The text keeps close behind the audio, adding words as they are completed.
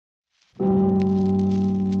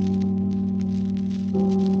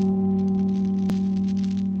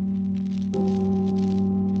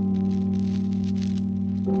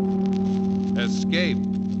Escape.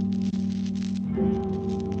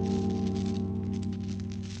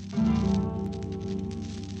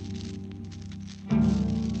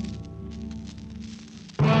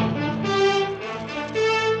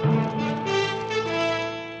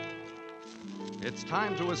 It's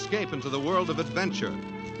time to escape into the world of adventure.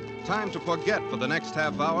 Time to forget for the next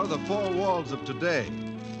half hour the four walls of today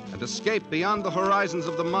and escape beyond the horizons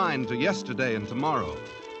of the mind to yesterday and tomorrow.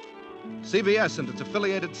 CBS and its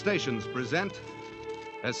affiliated stations present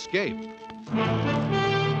Escape.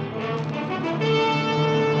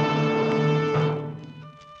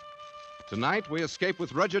 Tonight, we escape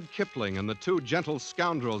with Rudyard Kipling and the two gentle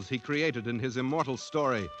scoundrels he created in his immortal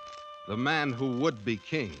story, The Man Who Would Be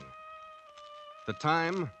King. The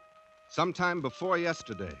time, sometime before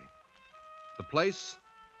yesterday. The place,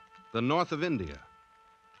 the north of India.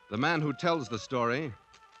 The man who tells the story,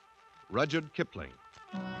 Rudyard Kipling.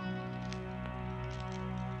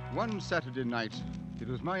 One Saturday night, it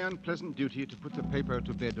was my unpleasant duty to put the paper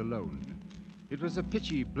to bed alone. It was a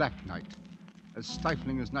pitchy black night, as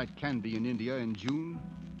stifling as night can be in India in June.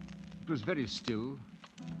 It was very still,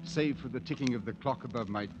 save for the ticking of the clock above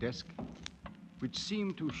my desk, which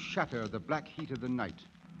seemed to shatter the black heat of the night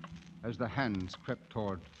as the hands crept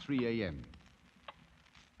toward 3 a.m.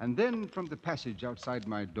 And then from the passage outside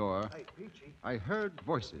my door, Hey, Peachey. I heard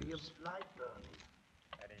voices. Your light burning.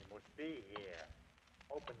 And he must be here.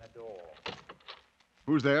 Open the door.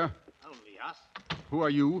 Who's there? Only us. Who are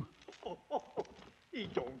you? He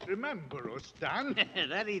don't remember us, Dan.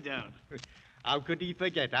 That he don't. How could he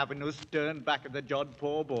forget having us turned back at the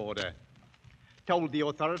Jodhpur border? Told the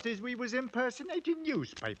authorities we was impersonating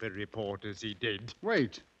newspaper reporters, he did.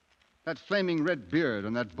 Wait. That flaming red beard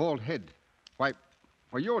and that bald head. Why,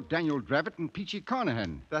 you're Daniel Dravett and Peachey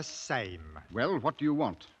Carnahan. The same. Well, what do you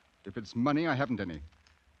want? If it's money, I haven't any.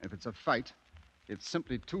 If it's a fight, it's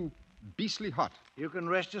simply too beastly hot. You can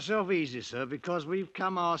rest yourself easy, sir, because we've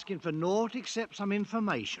come asking for naught except some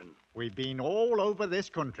information. We've been all over this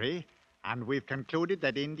country, and we've concluded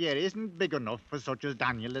that India isn't big enough for such as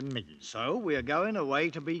Daniel and me. So we're going away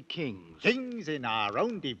to be kings. Kings in our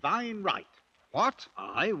own divine right. What?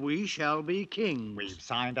 Aye, we shall be kings. We've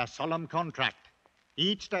signed a solemn contract,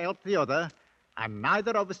 each to help the other, and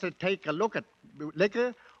neither of us to take a look at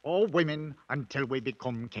liquor or women until we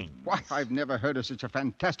become kings. Why, I've never heard of such a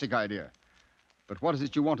fantastic idea. But what is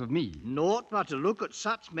it you want of me? Naught but to look at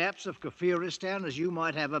such maps of Kafiristan as you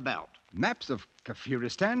might have about. Maps of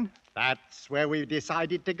Kafiristan? That's where we've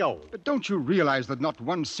decided to go. But don't you realize that not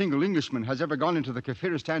one single Englishman has ever gone into the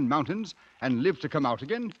Kafiristan mountains and lived to come out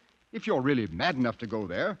again? If you're really mad enough to go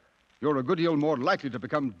there, you're a good deal more likely to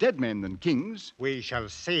become dead men than kings. We shall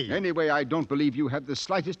see. Anyway, I don't believe you have the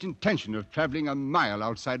slightest intention of traveling a mile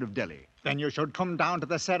outside of Delhi. Then you should come down to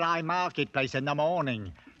the Serai marketplace in the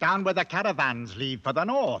morning, down where the caravans leave for the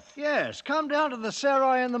north. Yes, come down to the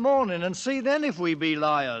Sarai in the morning and see then if we be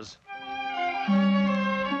liars.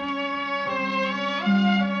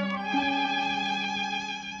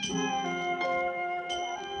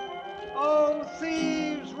 Oh,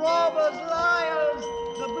 thieves, robbers, liars,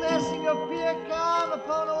 the blessing of Pir Khan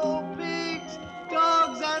upon all pigs,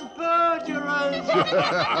 dogs, and perjurers.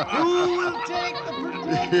 Who will take the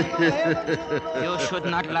protection of heaven to the Lord? You should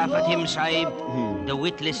not laugh at him, Sahib. The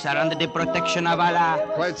witless are under the protection of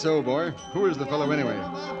Allah. Quite so, boy. Who is the fellow anyway?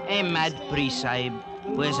 A mad priest, Sahib,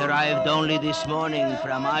 who has arrived only this morning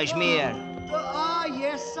from Ajmer.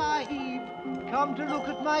 Yes, Sahib. Come to look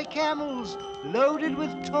at my camels, loaded with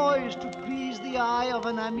toys to please the eye of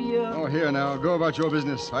an Amir. Oh, here now. Go about your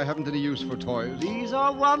business. I haven't any use for toys. These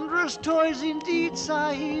are wondrous toys indeed,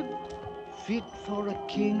 Sahib. Fit for a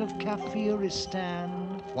king of Kafiristan.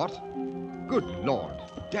 What? Good Lord.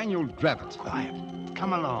 Daniel Dravett. Quiet.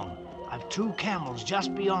 Come along. I've 2 camels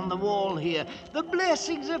just beyond the wall here. The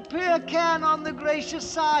blessings of Pir Khan on the gracious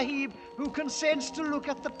Sahib, who consents to look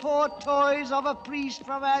at the poor toys of a priest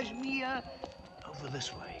from Ajmer. Over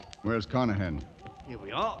this way. Where's Carnahan? Here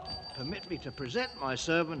we are. Permit me to present my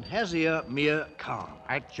servant, Hazir Mir Khan.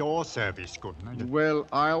 At your service, Goodman. Well,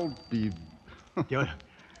 I'll be... Do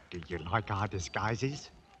you like our disguises?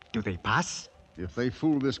 Do they pass? If they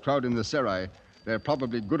fool this crowd in the Serai, they're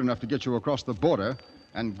probably good enough to get you across the border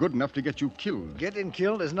and good enough to get you killed. Getting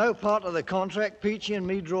killed is no part of the contract Peachey and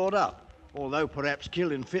me drawed up, although perhaps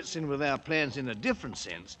killing fits in with our plans in a different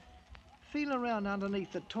sense. Feel around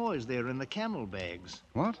underneath the toys there in the camel bags.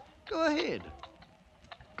 What? Go ahead.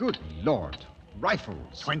 Good Lord.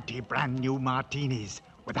 Rifles. 20 brand new martinis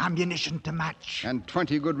with ammunition to match. And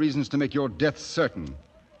 20 good reasons to make your death certain.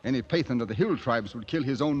 Any Pathan of the hill tribes would kill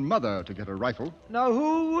his own mother to get a rifle. Now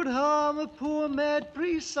who would harm a poor mad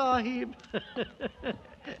priest, Sahib?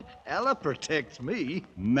 Allah protects me.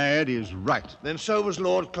 Mad is right. Then so was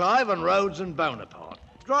Lord Clive and Rhodes and Bonaparte.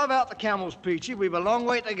 Drive out the camels, Peachey. We've a long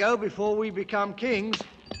way to go before we become kings.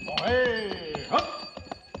 Hey, up!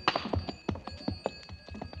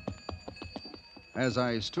 As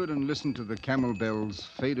I stood and listened to the camel bells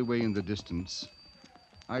fade away in the distance,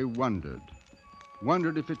 I wondered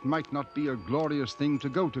if it might not be a glorious thing to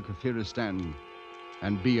go to Kafiristan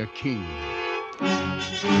and be a king.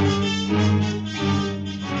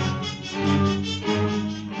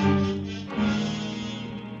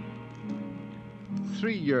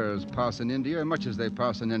 3 years pass in India much as they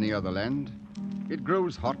pass in any other land. It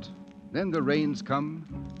grows hot, then the rains come,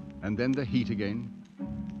 and then the heat again.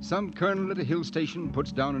 Some colonel at a hill station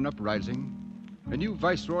puts down an uprising. A new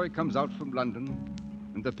viceroy comes out from London,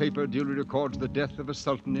 and the paper duly records the death of a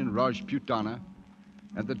sultan in Rajputana,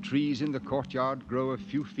 and the trees in the courtyard grow a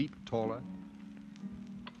few feet taller.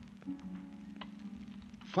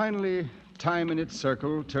 Finally, time in its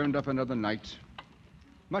circle turned up another night,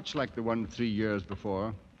 much like the one 3 years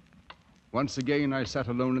before. Once again, I sat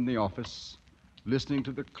alone in the office, listening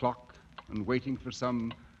to the clock and waiting for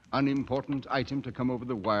some unimportant item to come over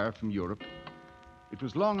the wire from Europe. It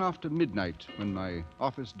was long after midnight when my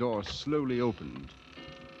office door slowly opened.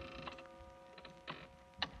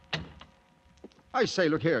 I say,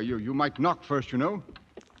 look here, you might knock first, you know.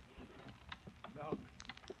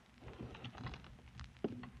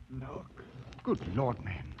 Knock. Good Lord,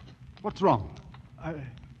 man. What's wrong?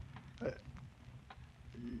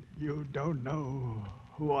 You don't know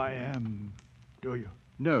who I am, do you?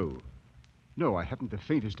 No, I haven't the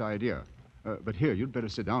faintest idea. But here, you'd better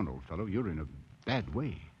sit down, old fellow. You're in a bad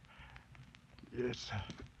way. Yes.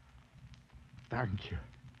 Thank you.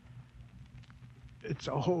 It's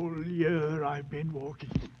a whole year I've been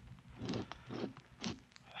walking.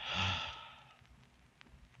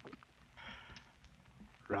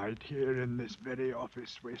 Right here in this very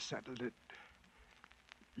office we settled it.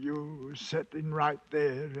 You sitting right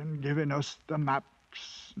there and giving us the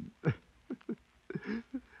maps.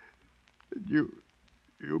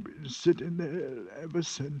 You've been sitting there ever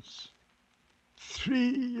since. 3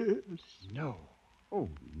 years. No. Oh,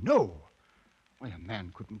 no. Why, a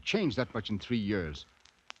man couldn't change that much in 3 years.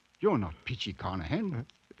 You're not Peachey Carnahan.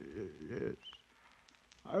 Yes.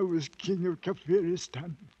 I was king of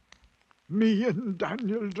Kafiristan. Me and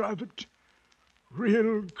Daniel Dravett.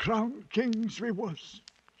 Real crown kings we was.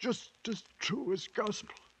 Just as true as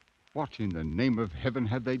gospel. What in the name of heaven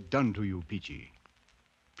had they done to you, Peachey?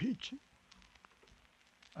 Peachey?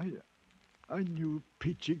 I knew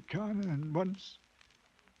Peachey Carnahan once.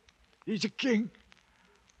 He's a king.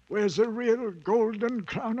 Wears a real golden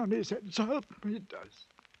crown on his head, so help me, he does.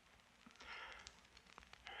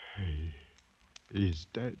 He's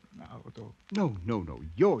dead now, though. No.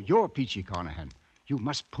 You're Peachey Carnahan. You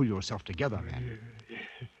must pull yourself together, man.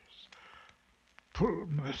 Yes. Pull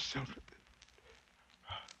myself.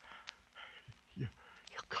 You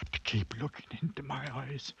got to keep looking into my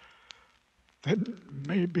eyes. Then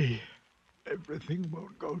maybe everything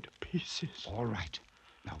won't go to pieces. All right.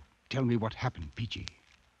 Now, tell me what happened, Peachey.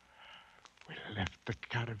 We left the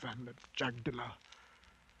caravan at Jagdala.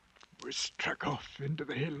 We struck off into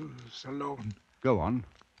the hills alone. Go on.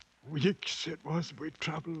 Weeks it was we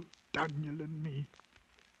travelled, Daniel and me.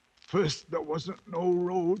 First there wasn't no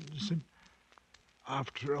roads, and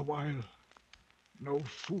after a while, no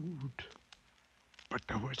food. But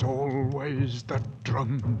there was always the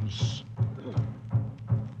drums.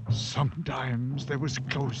 Sometimes they was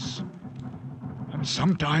close, and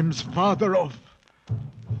sometimes farther off.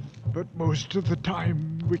 But most of the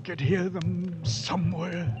time we could hear them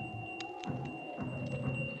somewhere.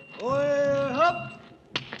 Oi, up!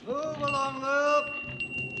 Move along, up!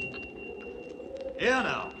 Here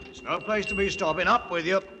now. It's no place to be stopping. Up with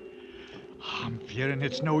you. I'm fearing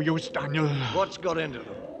it's no use, Daniel. What's got into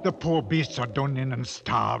them? The poor beasts are done in and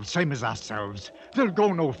starved, same as ourselves. They'll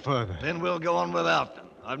go no further. Then we'll go on without them.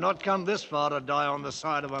 I've not come this far to die on the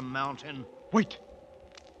side of a mountain. Wait.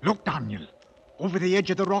 Look, Daniel. Over the edge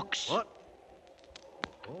of the rocks. What?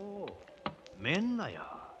 Oh, men they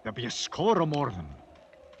are. There'll be a score or more of them.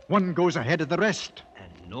 One goes ahead of the rest.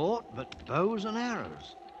 And naught but bows and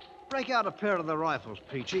arrows. Break out a pair of the rifles,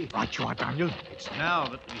 Peachey. Right you are, Daniel. It's now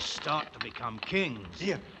that we start to become kings.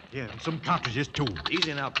 Here, and some cartridges, too.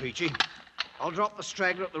 Easy now, Peachey. I'll drop the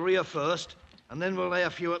straggler at the rear first, and then we'll lay a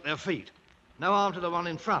few at their feet. No harm to the one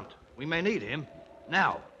in front. We may need him.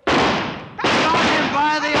 Now. Got him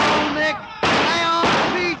by the old neck. Lay on,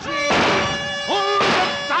 Peachey! Hold up,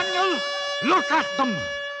 Daniel! Look at them!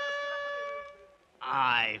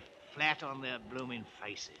 I flat on their blooming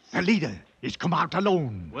faces. The leader is come out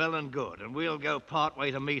alone. Well and good, and we'll go part way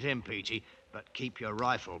to meet him, Peachey, but keep your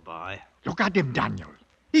rifle by. Look at him, Daniel.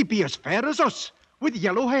 He be as fair as us, with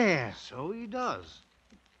yellow hair. So he does.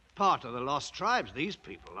 Part of the lost tribes, these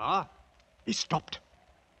people are. He stopped.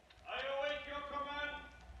 I await your command,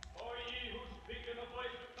 O ye who speak in the voice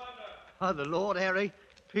of thunder. Oh, the Lord Harry.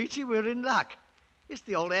 Peachey, we're in luck. It's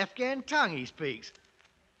the old Afghan tongue he speaks.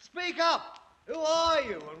 Speak up! Who are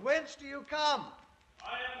you, and whence do you come?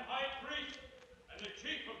 I am High Priest and the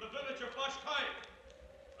chief of the village of Bashkai.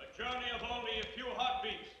 A journey of only a few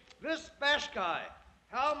heartbeats. This Bashkai,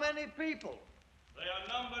 how many people? They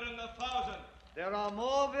are numbered in the 1,000. There are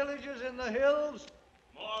more villages in the hills?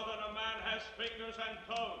 More than a man has fingers and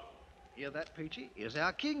toes. Hear that, Peachey? Here's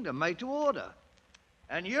our kingdom made to order.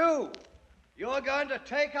 And you're going to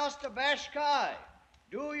take us to Bashkai.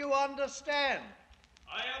 Do you understand?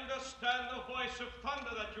 I understand the voice of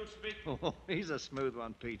thunder that you speak. Oh, he's a smooth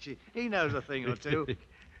one, Peachey. He knows a thing or two.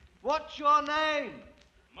 What's your name?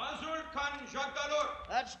 Mazur Khan Jagdalur.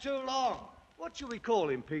 That's too long. What shall we call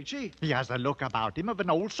him, Peachey? He has a look about him of an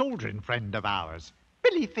old soldiering friend of ours,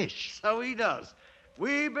 Billy Fish. So he does.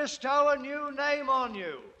 We bestow a new name on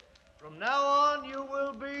you. From now on, you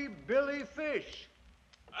will be Billy Fish.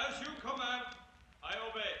 As you command, I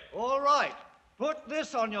obey. All right. Put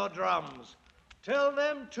this on your drums. Tell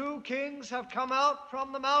them 2 kings have come out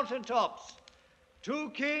from the mountaintops. 2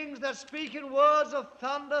 kings that speak in words of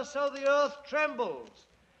thunder so the earth trembles.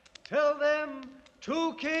 Tell them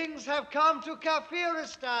 2 kings have come to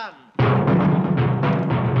Kafiristan.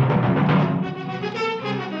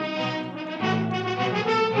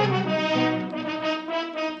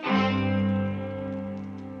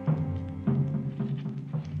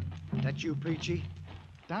 That you, Peachey?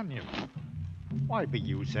 Daniel, why be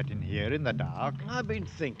you sitting here in the dark? I've been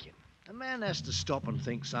thinking. A man has to stop and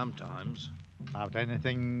think sometimes. About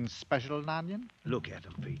anything special, Daniel? Look at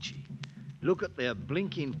 'em, Peachey. Look at their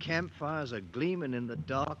blinking campfires a-gleaming in the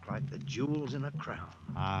dark like the jewels in a crown.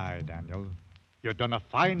 Aye, Daniel. You've done a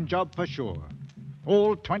fine job for sure.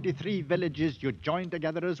 All 23 villages you joined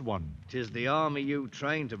together as one. 'Tis the army you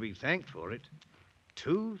trained to be thanked for it.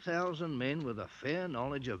 2,000 men with a fair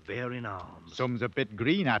knowledge of bearing arms. Some's a bit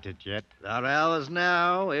green at it yet. They're ours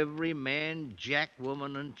now, every man, jack,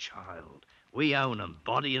 woman, and child. We own 'em,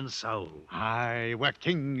 body and soul. Aye, we're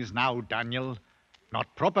kings now, Daniel.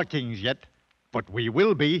 Not proper kings yet, but we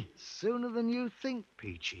will be. Sooner than you think,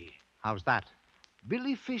 Peachey. How's that?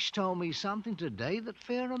 Billy Fish told me something today that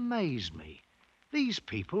fair amazed me. These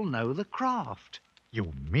people know the craft.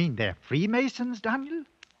 You mean they're Freemasons, Daniel?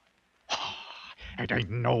 It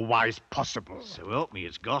ain't no wise possible. So help me,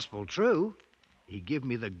 it's gospel true. He give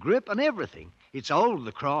me the grip and everything. It's old,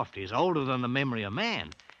 the craft is, older than the memory of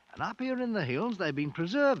man. And up here in the hills, they've been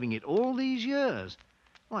preserving it all these years.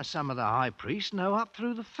 Why, some of the high priests know up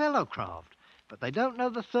through the fellow craft, but they don't know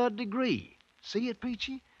the 3rd degree. See it,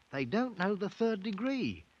 Peachey? They don't know the 3rd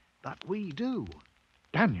degree, but we do.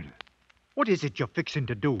 Daniel, what is it you're fixing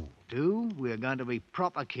to do? We're going to be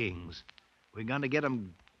proper kings. We're going to get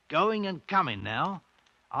 'em going and coming now.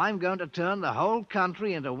 I'm going to turn the whole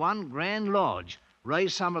country into one grand lodge,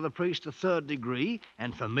 raise some of the priests to 3rd degree,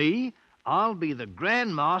 and for me, I'll be the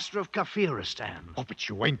Grand Master of Kafiristan. Oh, but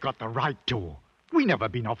you ain't got the right to. We never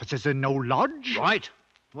been officers in no lodge. Right?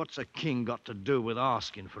 What's a king got to do with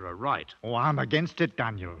asking for a right? Oh, I'm against it,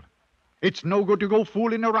 Daniel. It's no good to go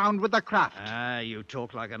fooling around with the craft. Ah, you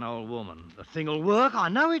talk like an old woman. The thing'll work, I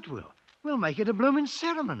know it will. We'll make it a blooming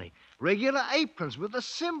ceremony. Regular aprons with the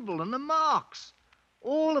symbol and the marks.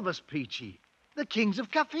 All of us, Peachey. The kings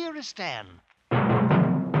of Kafiristan.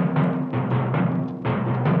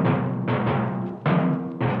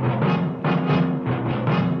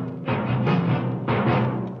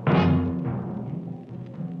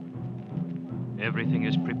 Everything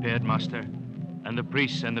is prepared, Master. And the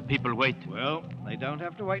priests and the people wait. Well, they don't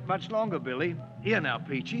have to wait much longer, Billy. Here now,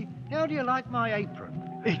 Peachey. How do you like my apron?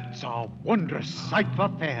 It's a wondrous sight for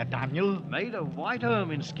fair, Daniel. Made of white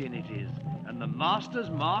ermine skin it is, and the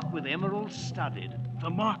master's mark with emeralds studded. The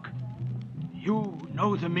mark? You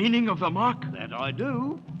know the meaning of the mark? That I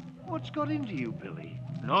do. What's got into you, Billy?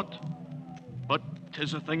 Not. But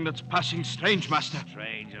 'tis a thing that's passing strange, Master.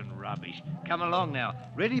 Strange and rubbish. Come along now.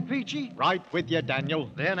 Ready, Peachey? Right with you,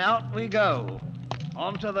 Daniel. Then out we go.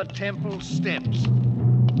 Onto the temple steps.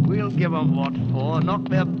 We'll give 'em what for. Knock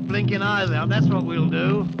their blinking eyes out. That's what we'll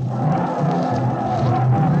do.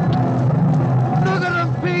 Look at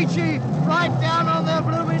 'em, Peachey! Right down on their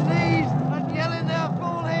blooming knees and yelling their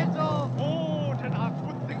full heads off. Oh, it's a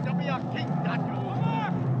good thing to be a king, Daniel. The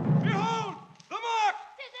mark! Behold! The mark!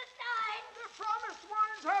 Tis a sign! The promised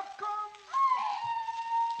ones have come.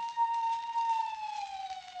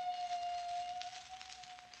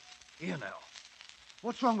 Here now.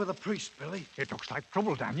 What's wrong with the priest, Billy? It looks like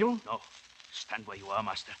trouble, Daniel. No, stand where you are,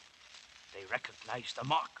 master. They recognize the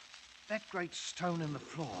mark. That great stone in the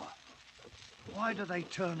floor. Why do they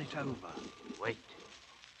turn it over? Wait.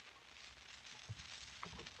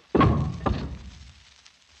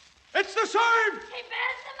 It's the same! He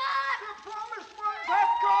bears the mark! The promised ones have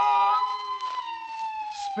gone!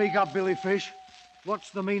 Speak up, Billy Fish. What's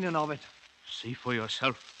the meaning of it? See for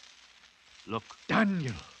yourself. Look.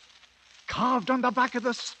 Daniel, carved on the back of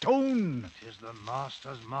the stone. 'Tis the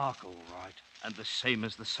master's mark, all right. And the same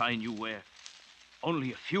as the sign you wear.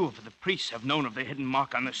 Only a few of the priests have known of the hidden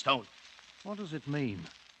mark on the stone. What does it mean?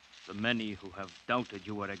 The many who have doubted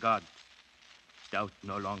you were a god doubt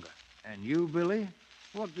no longer. And you, Billy?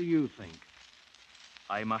 What do you think?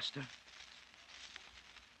 I, master?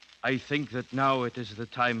 I think that now it is the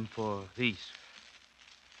time for these.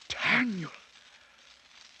 Daniel,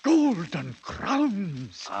 golden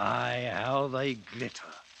crowns. Aye, how they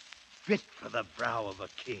glitter. Fit for the brow of a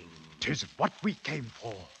king. 'Tis what we came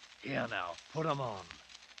for. Here now, put 'em on.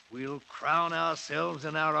 We'll crown ourselves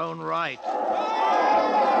in our own right.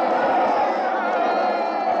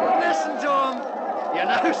 Listen to 'em. You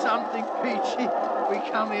know something, Peachey? We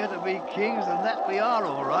come here to be kings, and that we are,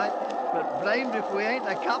 all right. But blamed if we ain't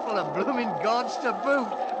a couple of blooming gods to boot,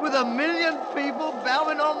 with 1,000,000 people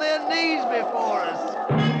bowing on their knees before us.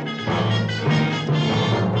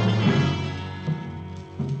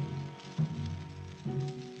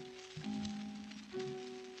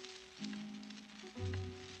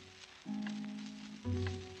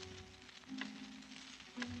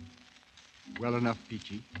 Well enough,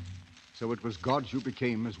 Peachey. So it was gods you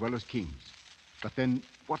became as well as kings. But then,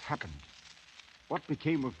 what happened? What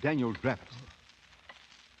became of Daniel Dravett?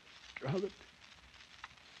 Dravett?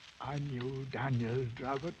 I knew Daniel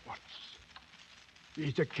Dravett once.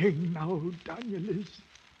 He's a king now, Daniel is.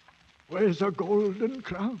 Wears a golden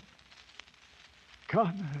crown.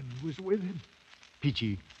 Canaan was with him.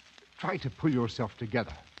 Peachey, try to pull yourself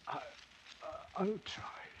together. I'll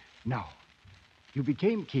try. Now, you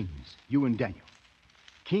became kings, you and Daniel.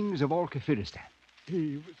 Kings of all Kafiristan.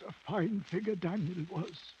 He was a fine figure, Daniel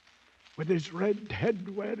was, with his red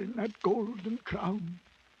head wearing that golden crown.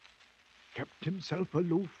 Kept himself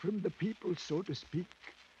aloof from the people, so to speak.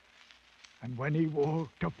 And when he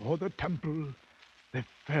walked before the temple, they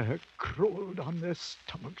fair crawled on their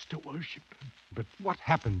stomachs to worship him. But what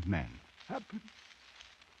happened, man? Happened?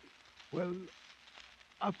 Well,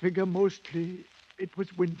 I figure mostly it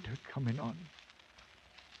was winter coming on.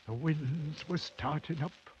 The winds were starting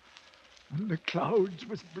up, and the clouds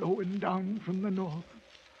was blowing down from the north.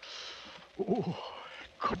 Oh,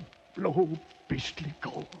 it could blow beastly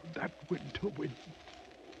cold, that winter wind.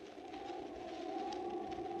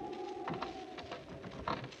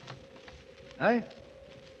 Hey?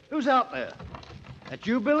 Who's out there? That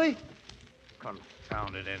you, Billy?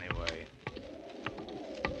 Confound it anyway.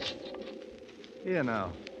 Here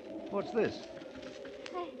now. What's this?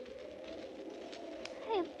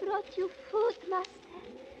 I have brought you food, master.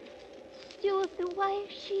 Stew of the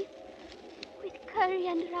wild sheep with curry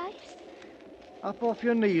and rice. Up off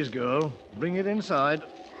your knees, girl. Bring it inside.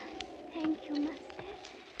 Thank you,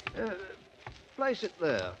 master. Place it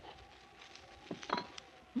there.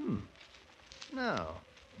 Now,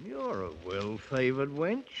 you're a well-favored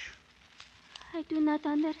wench. I do not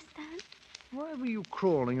understand. Why were you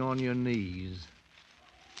crawling on your knees?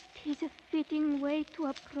 'Tis a fitting way to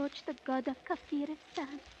approach the god of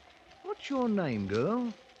Kafiristan. What's your name,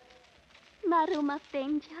 girl? Maruma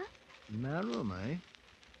Penja. Marum, eh?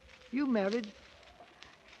 You married?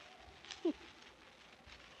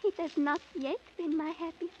 It has not yet been my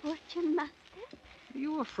happy fortune, master. Are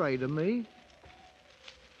you afraid of me?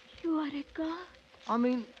 You are a god. I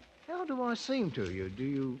mean, how do I seem to you? Do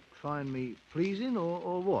you find me pleasing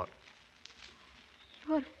or what?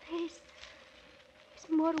 Your face is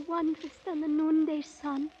more wondrous than the noonday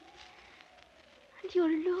sun. And your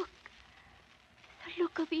look, the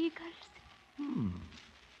look of eagles.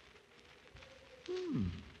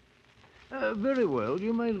 Very well,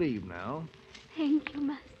 you may leave now. Thank you,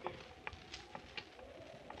 master.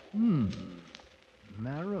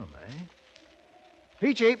 Marum, eh?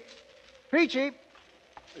 Peachey! Peachey!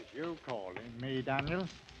 Is you calling me, Daniel?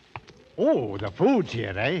 Oh, the food's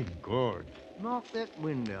here, eh? Good. Knock that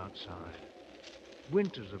wind outside.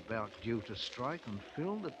 Winter's about due to strike and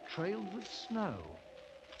fill the trails with snow.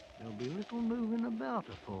 There'll be little moving about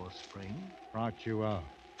afore spring. Right you are.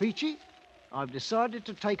 Peachey, I've decided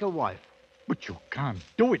to take a wife. But you can't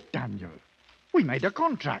do it, Daniel. We made a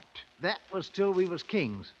contract. That was till we was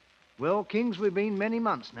kings. Well, kings we've been many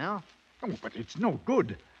months now. Oh, but it's no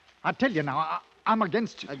good. I tell you now, I'm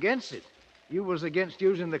against it. Against it? You was against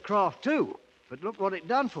using the craft too. But look what it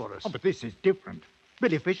done for us. Oh, but this is different.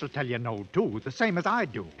 Billy Fish will tell you no, too, the same as I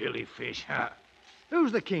do. Billy Fish, huh?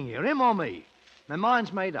 Who's the king here, him or me? My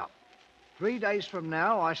mind's made up. 3 days from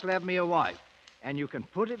now, I shall have me a wife. And you can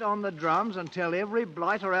put it on the drums and tell every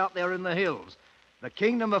blighter out there in the hills. The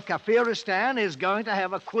kingdom of Kafiristan is going to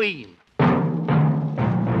have a queen.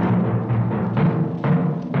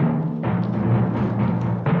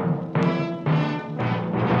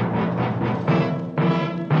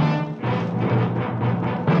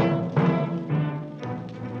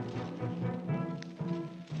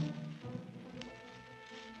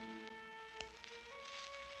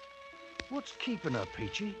 What's keeping her,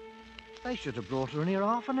 Peachey? They should have brought her in here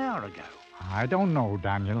half an hour ago. I don't know,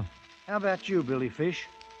 Daniel. How about you, Billy Fish?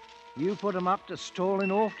 You put 'em up to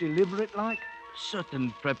stalling off deliberate like?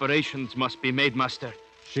 Certain preparations must be made, Master.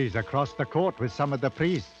 She's across the court with some of the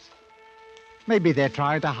priests. Maybe they're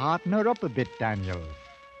trying to hearten her up a bit, Daniel.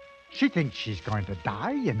 She thinks she's going to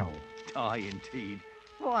die, you know. Die, indeed.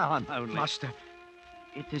 Why, I'm only... Master,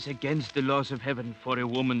 it is against the laws of heaven for a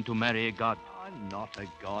woman to marry a god. I'm not a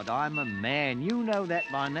god. I'm a man. You know that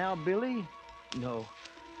by now, Billy. No,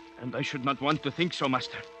 and I should not want to think so,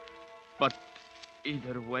 Master. But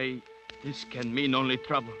either way, this can mean only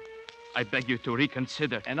trouble. I beg you to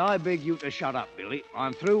reconsider. And I beg you to shut up, Billy.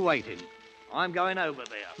 I'm through waiting. I'm going over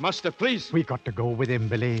there. Master, please. We got to go with him,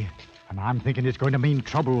 Billy. And I'm thinking it's going to mean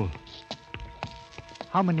trouble.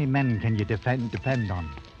 How many men can you depend on?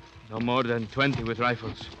 No more than 20 with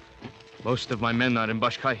rifles. Most of my men are in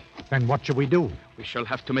Bashkai. Then what shall we do? We shall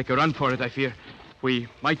have to make a run for it, I fear. We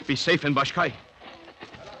might be safe in Bashkai.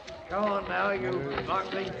 Come on now, you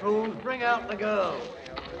buckling fools. Bring out the girl.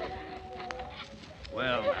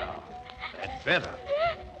 Well, now, that's better.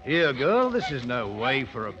 Here, girl, this is no way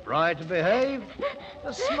for a bride to behave.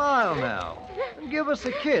 A smile now, and give us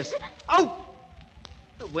a kiss. Oh!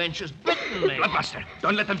 The wench has bitten me. Bloodbuster,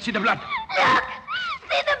 don't let them see the blood. Look!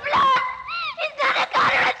 See the blood! It's not a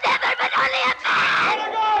god or a devil, but only a man!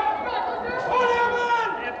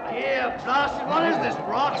 Here, blasted, what is this,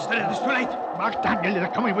 rot? It is too late. Mark, Daniel, they're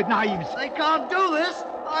coming with knives. They can't do this.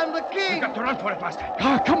 I'm the king. We've got to run for it, Master.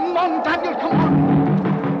 Oh, come on, Daniel, come on.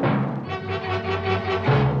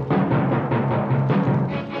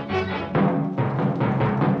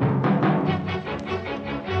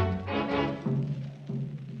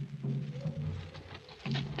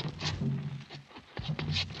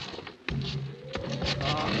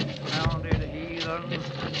 Confounded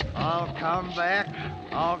heathens.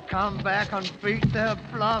 I'll come back and beat their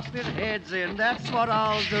blasted heads in. That's what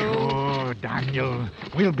I'll do. Oh, Daniel,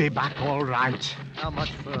 we'll be back all right. How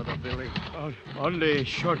much further, Billy? Only a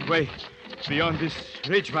short way beyond this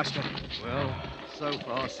ridge, Master. Well, so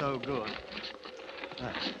far, so good.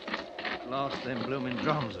 At last, them blooming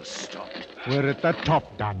drums are stopped. We're at the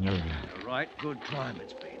top, Daniel. A right good climb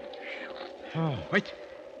it's been. Oh, wait.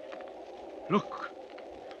 Look.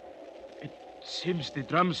 It seems the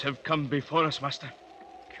drums have come before us, Master.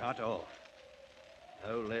 Cut off.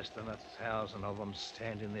 No less than 1,000 of them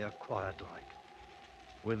standing there quiet-like,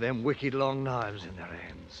 with them wicked long knives in their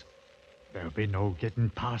hands. There'll be no getting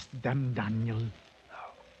past them, Daniel.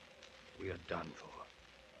 No, we are done for.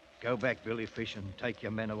 Go back, Billy Fish, and take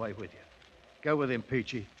your men away with you. Go with him,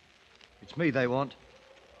 Peachey. It's me they want.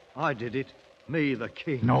 I did it. Me, the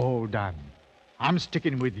king. No, Dan. I'm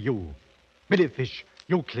sticking with you. Billy Fish,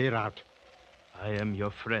 you clear out. I am your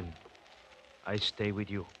friend. I stay with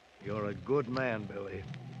you. You're a good man, Billy.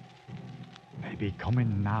 They be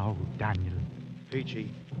coming now, Daniel. Peachey.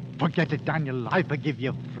 Forget it, Daniel. I forgive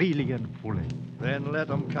you freely and fully. Then let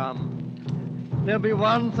them come. There'll be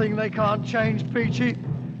one thing they can't change, Peachey.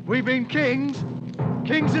 We've been kings.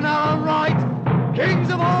 Kings in our own right.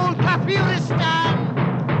 Kings of all Kafiristan.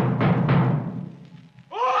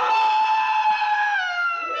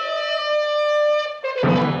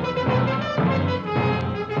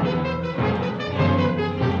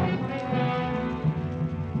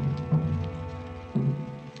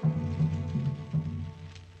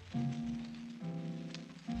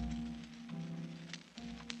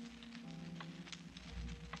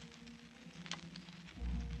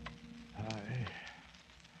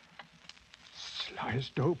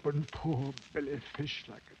 Sliced open poor Billy Fish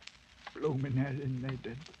like a bloomin' herring, they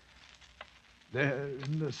did. There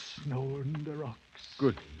in the snow and the rocks.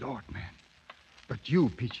 Good Lord, man. But you,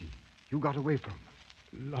 Peachey, you got away from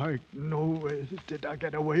them. Like nowhere did I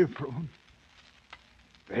get away from 'em.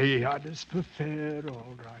 They had us for fair,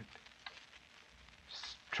 all right.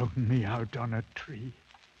 Strung me out on a tree.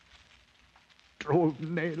 Drove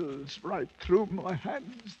nails right through my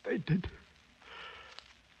hands, they did.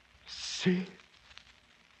 See?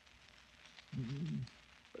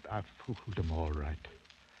 But I fooled them all right.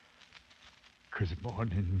 'Cause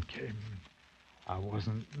morning came, I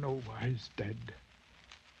wasn't nowise dead.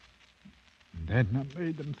 And then I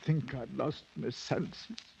made them think I'd lost my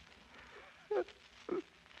senses.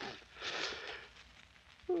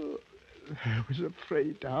 They was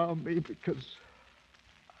afraid to harm me because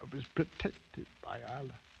I was protected by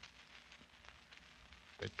Allah.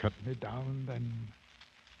 They cut me down then,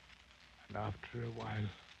 and after a while,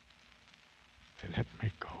 they let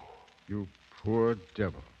me go. You poor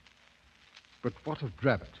devil. But what of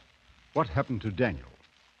Dravett? What happened to Daniel?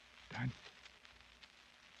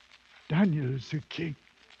 Daniel's the king.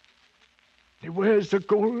 He wears the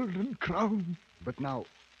golden crown. But now,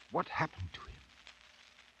 what happened to him?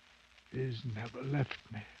 He's never left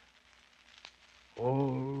me.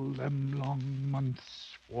 All them long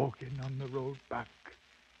months walking on the road back,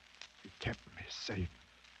 he kept me safe.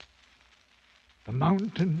 The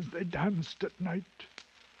mountains, they danced at night.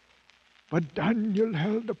 But Daniel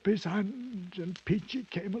held up his hands and Peachey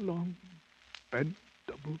came along, bent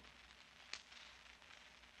double.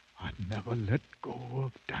 I'd never let go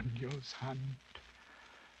of Daniel's hand,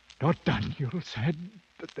 nor Daniel's head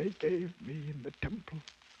that they gave me in the temple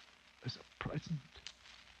as a present.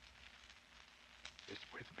 It's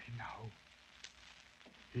with me now,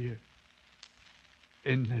 here,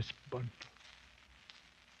 in this bundle.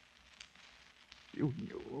 You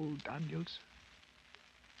knew old Daniel, sir.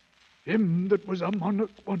 Him that was a monarch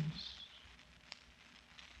once.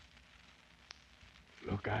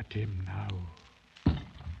 Look at him now.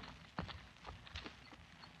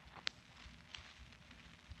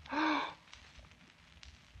 Well,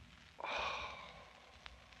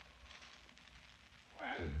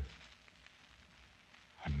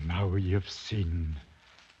 and now you've seen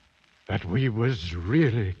that we was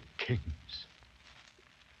really kings.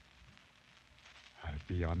 I'll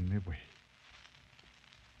be on my way.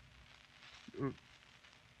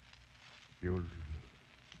 You'll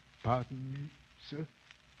pardon me, sir?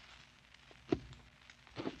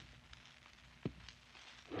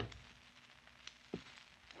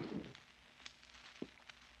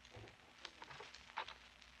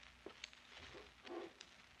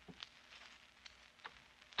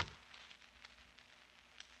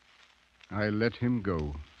 I let him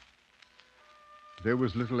go. There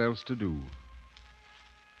was little else to do.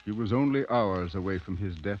 He was only hours away from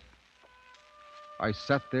his death. I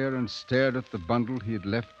sat there and stared at the bundle he had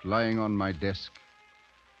left lying on my desk,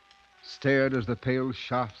 stared as the pale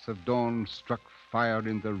shafts of dawn struck fire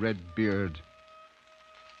in the red beard,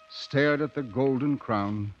 stared at the golden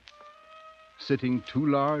crown, sitting too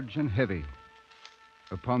large and heavy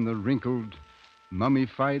upon the wrinkled,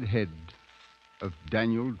 mummified head of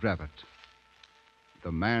Daniel Dravett,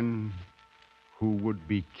 the man who would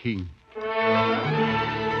be king.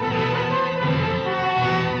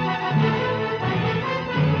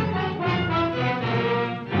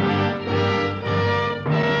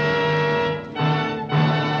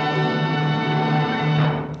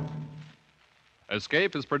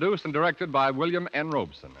 Escape is produced and directed by William N.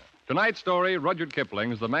 Robson. Tonight's story, Rudyard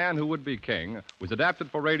Kipling's The Man Who Would Be King, was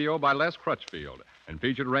adapted for radio by Les Crutchfield and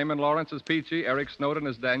featured Raymond Lawrence as Peachey, Eric Snowden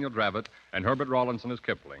as Daniel Dravett, and Herbert Rawlinson as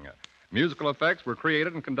Kipling. Musical effects were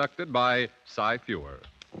created and conducted by Cy Fewer.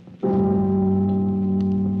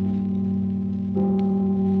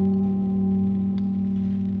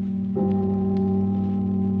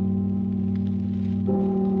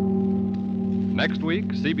 Next week,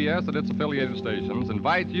 CBS and its affiliated stations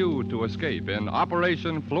invite you to escape in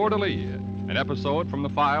Operation Fleur de Lys, an episode from the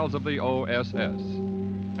files of the OSS.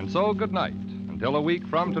 And so, good night, until a week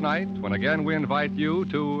from tonight, when again we invite you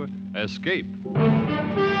to escape.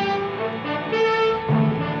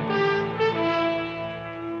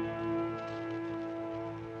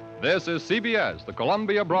 This is CBS, the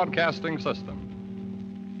Columbia Broadcasting System.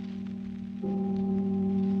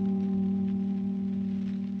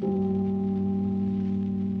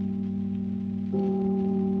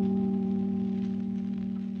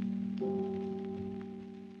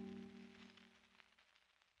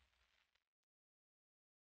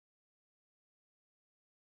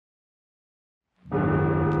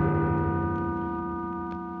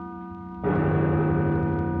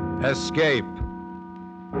 Escape.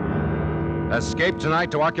 Escape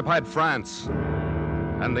tonight to occupied France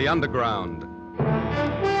and the underground.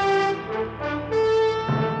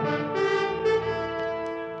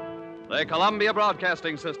 The Columbia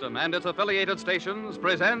Broadcasting System and its affiliated stations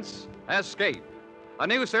presents Escape, a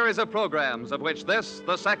new series of programs of which this,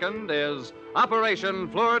 the second, is Operation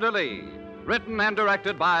Fleur de Lys, written and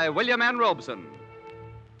directed by William N. Robson.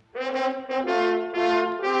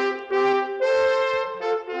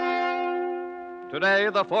 Today,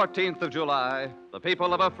 the 14th of July, the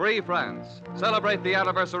people of a free France celebrate the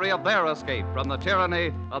anniversary of their escape from the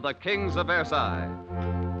tyranny of the kings of Versailles.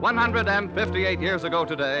 158 years ago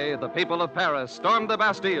today, the people of Paris stormed the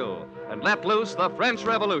Bastille and let loose the French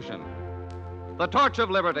Revolution. The torch of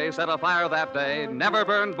liberty set afire that day never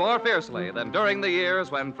burned more fiercely than during the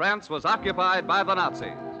years when France was occupied by the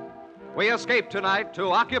Nazis. We escape tonight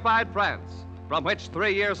to occupied France, from which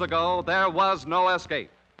 3 years ago there was no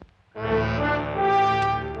escape.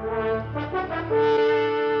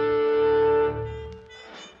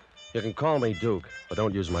 You can call me Duke, but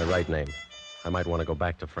don't use my right name. I might want to go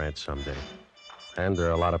back to France someday. And there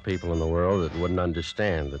are a lot of people in the world that wouldn't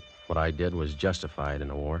understand that what I did was justified in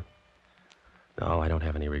a war. No, I don't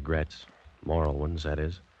have any regrets. Moral ones, that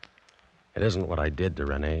is. It isn't what I did to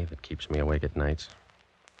Renee that keeps me awake at nights.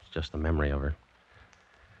 It's just the memory of her.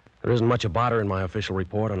 There isn't much about her in my official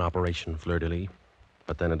report on Operation Fleur de Lys,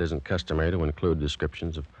 but then it isn't customary to include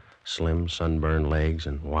descriptions of slim, sunburned legs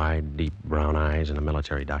and wide, deep brown eyes in a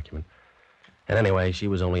military document. And anyway, she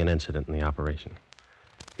was only an incident in the operation,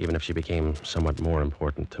 even if she became somewhat more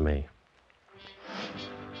important to me.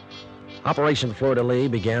 Operation Fleur de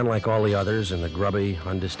Lys began like all the others in the grubby,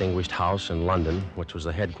 undistinguished house in London, which was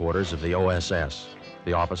the headquarters of the OSS,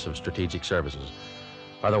 the Office of Strategic Services,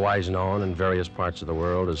 otherwise known in various parts of the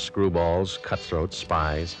world as screwballs, cutthroats,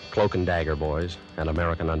 spies, cloak and dagger boys, and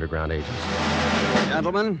American underground agents.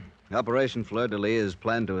 Gentlemen, Operation Fleur de Lys is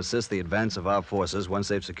planned to assist the advance of our forces once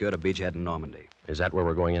they've secured a beachhead in Normandy. Is that where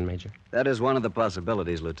we're going in, Major? That is one of the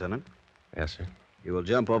possibilities, Lieutenant. Yes, sir. You will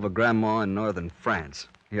jump over Grandmont in northern France,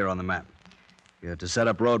 here on the map. You're to set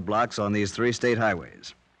up roadblocks on these 3 state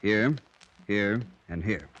highways. Here, here, and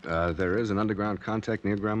here. There is an underground contact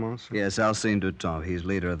near Grandma's? Yes, Alcine Duton. He's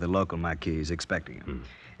leader of the local Maquis. He's expecting him.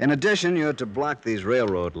 In addition, you're to block these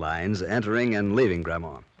railroad lines entering and leaving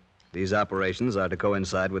Grandmont. These operations are to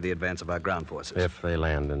coincide with the advance of our ground forces. If they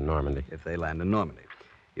land in Normandy. If they land in Normandy.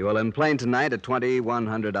 You will enplane tonight at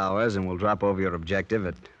 2100 hours and will drop over your objective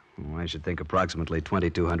at, I should think, approximately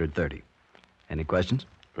 2230. Any questions?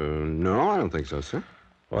 No, I don't think so, sir.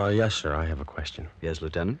 Well, yes, sir, I have a question. Yes,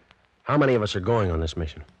 Lieutenant? How many of us are going on this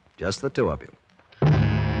mission? Just the 2 of you.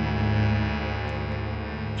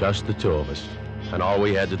 Just the 2 of us. And all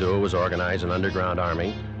we had to do was organize an underground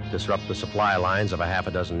army, disrupt the supply lines of a half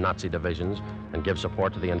a dozen Nazi divisions, and give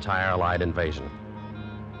support to the entire Allied invasion.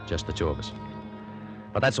 Just the 2 of us.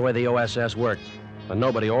 But that's the way the OSS worked. And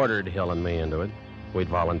nobody ordered Hill and me into it. We'd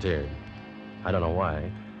volunteered. I don't know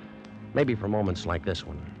why. Maybe for moments like this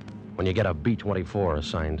one, when you get a B-24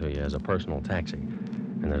 assigned to you as a personal taxi,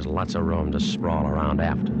 and there's lots of room to sprawl around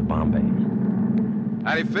after the bomb bay.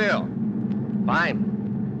 How do you feel? Fine.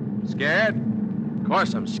 Scared? Of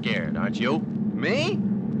course I'm scared, aren't you? Me?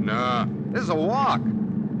 No, this is a walk.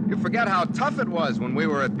 You forget how tough it was when we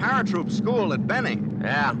were at paratroop school at Benning.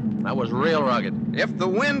 Yeah, that was real rugged. If the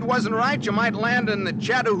wind wasn't right, you might land in the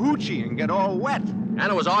Chattahoochee and get all wet. And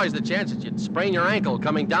there was always the chance that you'd sprain your ankle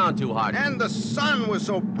coming down too hard. And the sun was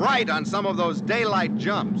so bright on some of those daylight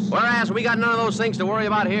jumps. Whereas we got none of those things to worry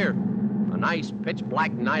about here. A nice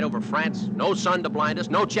pitch-black night over France, no sun to blind us,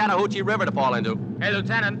 no Chattahoochee River to fall into. Hey,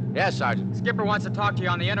 Lieutenant. Yes, Sergeant. Skipper wants to talk to you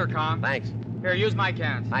on the intercom. Thanks. Here, use my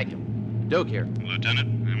cans. Thank you. Duke here. Lieutenant,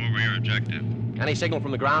 I'm over your objective. Any signal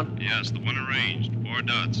from the ground? Yes, the one arranged. 4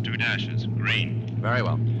 dots, 2 dashes. Green. Very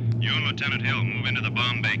well. You and Lieutenant Hill move into the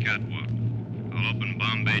bomb bay catwalk. I'll open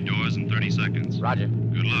bomb bay doors in 30 seconds. Roger.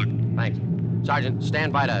 Good luck. Thanks. Sergeant,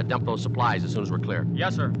 stand by to dump those supplies as soon as we're clear.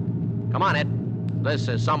 Yes, sir. Come on, Ed. This,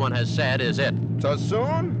 as someone has said, is it. So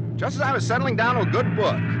soon? Just as I was settling down to a good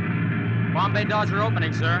book. Bomb bay doors are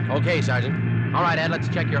opening, sir. Okay, Sergeant. All right, Ed, let's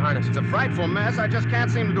check your harness. It's a frightful mess. I just can't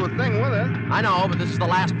seem to do a thing with it. I know, but this is the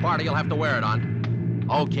last party you'll have to wear it on.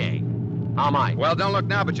 Okay. How am I? Well, don't look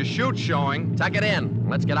now, but your chute's showing. Tuck it in.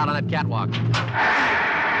 Let's get out on that catwalk. Why,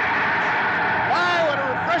 what a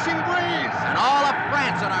refreshing breeze. And all of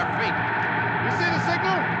France at our feet. You see the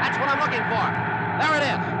signal? That's what I'm looking for. There it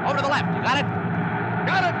is. Over to the left. You got it?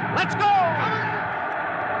 Got it. Let's go!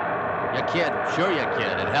 You kid. Sure you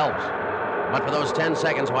kid. It helps. But for those 10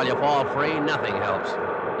 seconds while you fall free, nothing helps.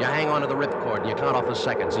 You hang on to the ripcord and you count off the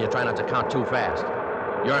seconds and you try not to count too fast.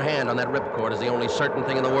 Your hand on that ripcord is the only certain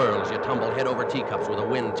thing in the world as you tumble head over teacups with a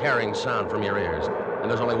wind-tearing sound from your ears.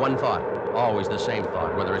 And there's only one thought, always the same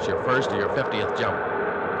thought, whether it's your first or your 50th jump.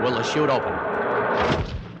 Will the chute open?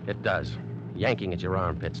 It does. Yanking at your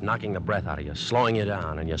armpits, knocking the breath out of you, slowing you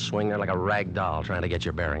down, and you swing there like a rag doll trying to get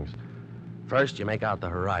your bearings. First, you make out the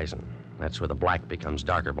horizon. That's where the black becomes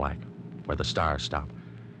darker black, where the stars stop.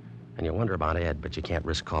 And you wonder about Ed, but you can't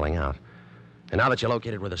risk calling out. And now that you're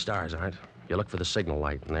located where the stars aren't, You look for the signal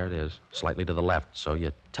light, and there it is, slightly to the left. So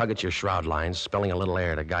you tug at your shroud lines, spilling a little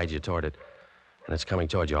air to guide you toward it. And it's coming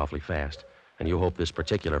toward you awfully fast. And you hope this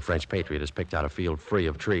particular French patriot has picked out a field free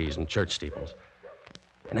of trees and church steeples.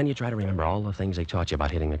 And then you try to remember all the things they taught you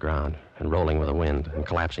about hitting the ground and rolling with the wind and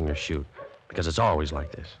collapsing your chute. Because it's always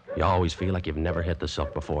like this. You always feel like you've never hit the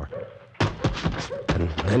silk before. And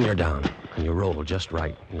then you're down, and you roll just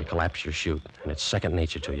right, and you collapse your chute, and it's second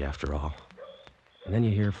nature to you after all. And then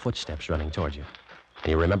you hear footsteps running towards you.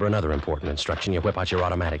 And you remember another important instruction. You whip out your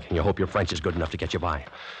automatic, and you hope your French is good enough to get you by.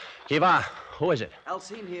 Qui va? Who is it?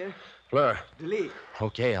 Alcine here. Fleur. De Lys.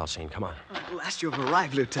 Okay, Alcine, come on. At last you have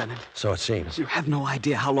arrived, Lieutenant. So it seems. You have no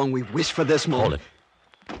idea how long we've wished for this moment.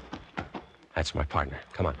 Hold it. That's my partner.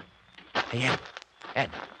 Come on. Hey, Ed.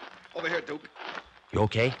 Ed. Over here, Duke. You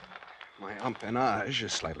okay? My empennage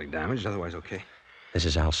is slightly damaged, otherwise okay. This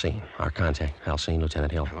is Alcine, our contact. Alcine,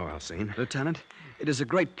 Lieutenant Hill. Hello, Alcine. Lieutenant, it is a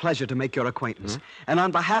great pleasure to make your acquaintance. And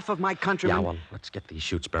on behalf of my countrymen... Yeah, well, let's get these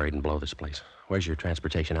chutes buried and blow this place. Where's your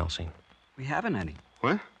transportation, Alcine? We haven't any.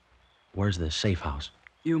 What? Where's the safe house?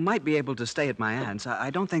 You might be able to stay at my aunt's. I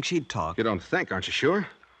don't think she'd talk. You don't think, aren't you sure?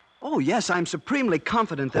 Oh, yes, I'm supremely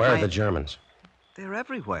confident that Where are the Germans? They're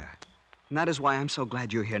everywhere. And that is why I'm so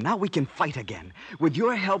glad you're here. Now we can fight again. With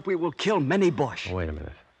your help, we will kill many Boche. Wait a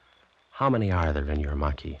minute. How many are there in your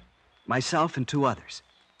Maquis? Myself and 2 others.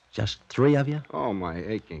 Just 3 of you? Oh, my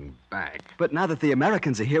aching back. But now that the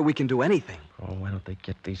Americans are here, we can do anything. Oh, why don't they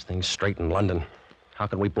get these things straight in London? How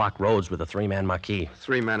can we block roads with a 3-man Maquis?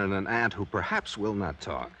 3 men and an aunt who perhaps will not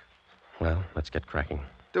talk. Well, let's get cracking.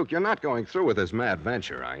 Duke, you're not going through with this mad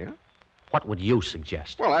venture, are you? What would you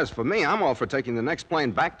suggest? Well, as for me, I'm all for taking the next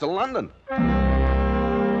plane back to London.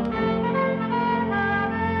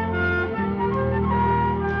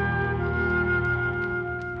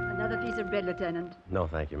 Another piece of bread, Lieutenant. No,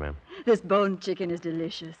 thank you, ma'am. This bone chicken is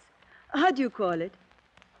delicious. How do you call it?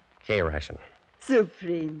 K-ration.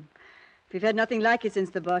 Supreme. We've had nothing like it since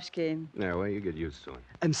the Boche came. Yeah, well, you get used to it.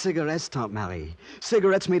 And cigarettes, Tante Marie.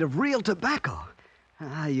 Cigarettes made of real tobacco.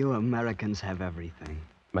 Ah, you Americans have everything.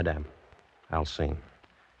 Madame, Alcine,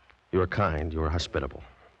 you are kind, you are hospitable.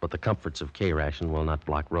 But the comforts of K-ration will not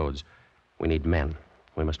block roads. We need men.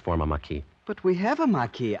 We must form a Maquis. But we have a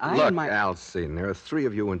Maquis. Look, Alcine, there are 3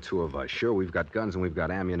 of you and 2 of us. Sure, we've got guns and we've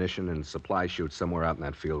got ammunition and supply chutes somewhere out in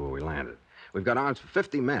that field where we landed. We've got arms for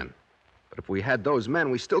 50 men. But if we had those men,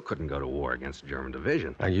 we still couldn't go to war against the German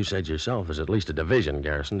division. Now, you said yourself there's at least a division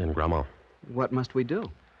garrisoned in Grammont. What must we do?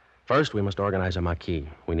 First, we must organize a Maquis.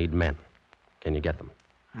 We need men. Can you get them?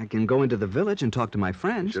 I can go into the village and talk to my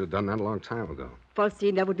friends. Should have done that a long time ago.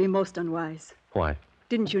 Alcine, that would be most unwise. Why?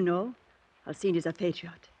 Didn't you know? Alcine is a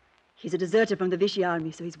patriot. He's a deserter from the Vichy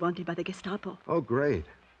army, so he's wanted by the Gestapo. Oh, great.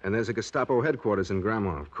 And there's a Gestapo headquarters in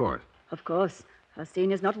Grammont, of course. Of course.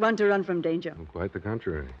 Alcine is not one to run from danger. Oh, quite the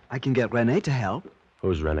contrary. I can get Renee to help.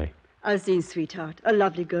 Who's Renee? Alcine's sweetheart, a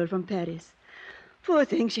lovely girl from Paris. Poor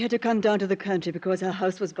thing, she had to come down to the country because her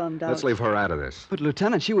house was bombed out. Let's leave her out of this. But,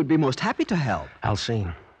 Lieutenant, she would be most happy to help.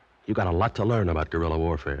 Alcine, you got a lot to learn about guerrilla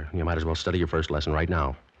warfare. You might as well study your first lesson right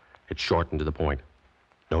now. It's short and to the point.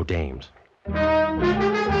 No dames.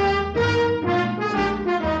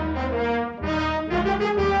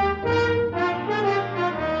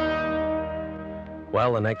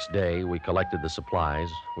 Well, the next day, we collected the supplies,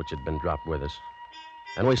 which had been dropped with us,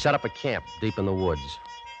 and we set up a camp deep in the woods.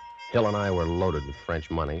 Hill and I were loaded with French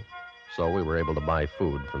money, so we were able to buy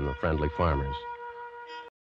food from the friendly farmers.